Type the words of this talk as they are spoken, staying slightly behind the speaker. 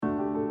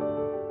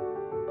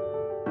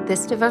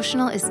This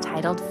devotional is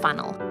titled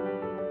Funnel.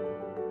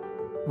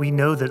 We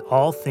know that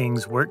all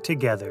things work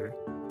together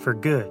for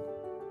good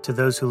to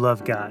those who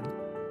love God,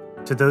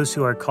 to those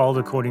who are called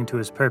according to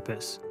his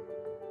purpose.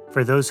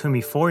 For those whom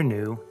he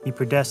foreknew, he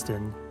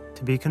predestined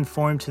to be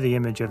conformed to the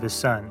image of his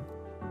Son.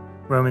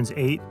 Romans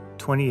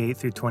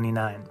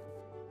 8:28-29.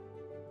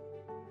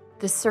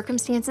 The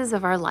circumstances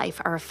of our life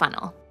are a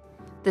funnel.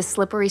 The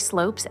slippery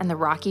slopes and the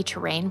rocky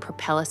terrain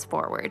propel us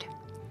forward.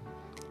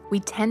 We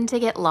tend to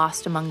get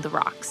lost among the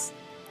rocks.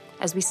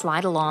 As we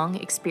slide along,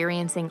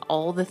 experiencing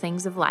all the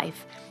things of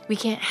life, we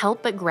can't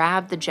help but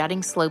grab the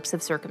jutting slopes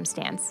of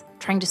circumstance,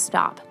 trying to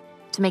stop,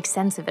 to make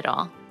sense of it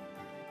all.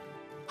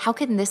 How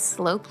can this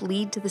slope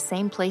lead to the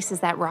same place as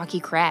that rocky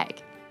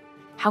crag?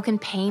 How can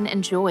pain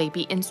and joy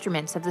be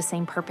instruments of the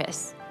same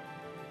purpose?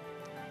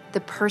 The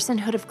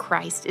personhood of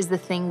Christ is the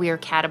thing we are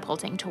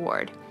catapulting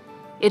toward.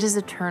 It is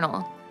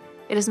eternal.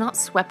 It is not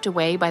swept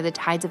away by the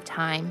tides of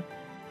time.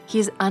 He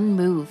is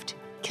unmoved,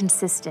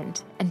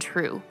 consistent, and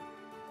true.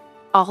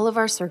 All of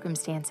our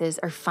circumstances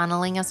are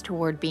funneling us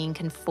toward being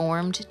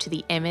conformed to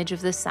the image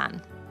of the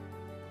Son.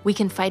 We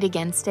can fight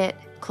against it,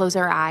 close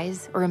our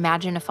eyes, or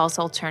imagine a false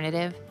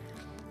alternative,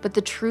 but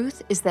the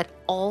truth is that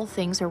all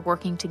things are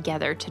working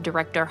together to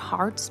direct our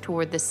hearts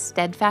toward the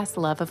steadfast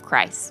love of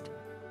Christ.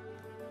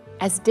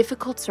 As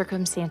difficult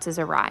circumstances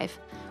arrive,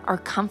 our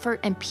comfort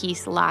and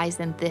peace lies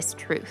in this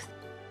truth,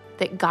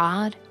 that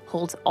God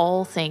holds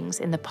all things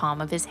in the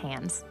palm of his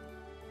hands.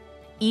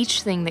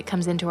 Each thing that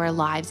comes into our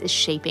lives is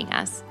shaping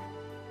us.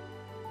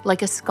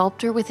 Like a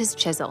sculptor with his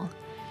chisel,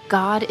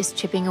 God is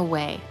chipping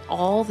away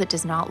all that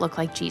does not look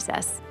like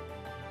Jesus.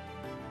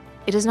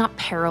 It is not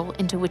peril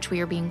into which we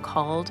are being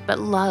called, but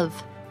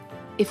love.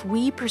 If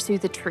we pursue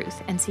the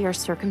truth and see our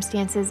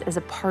circumstances as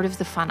a part of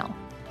the funnel,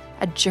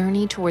 a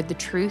journey toward the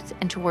truth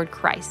and toward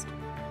Christ,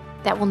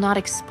 that will not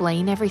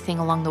explain everything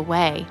along the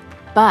way,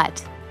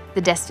 but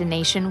the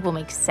destination will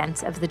make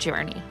sense of the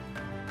journey.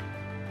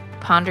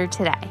 Ponder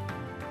today.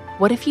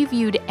 What if you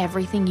viewed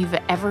everything you've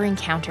ever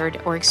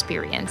encountered or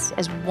experienced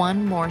as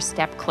one more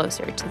step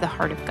closer to the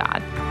heart of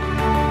God?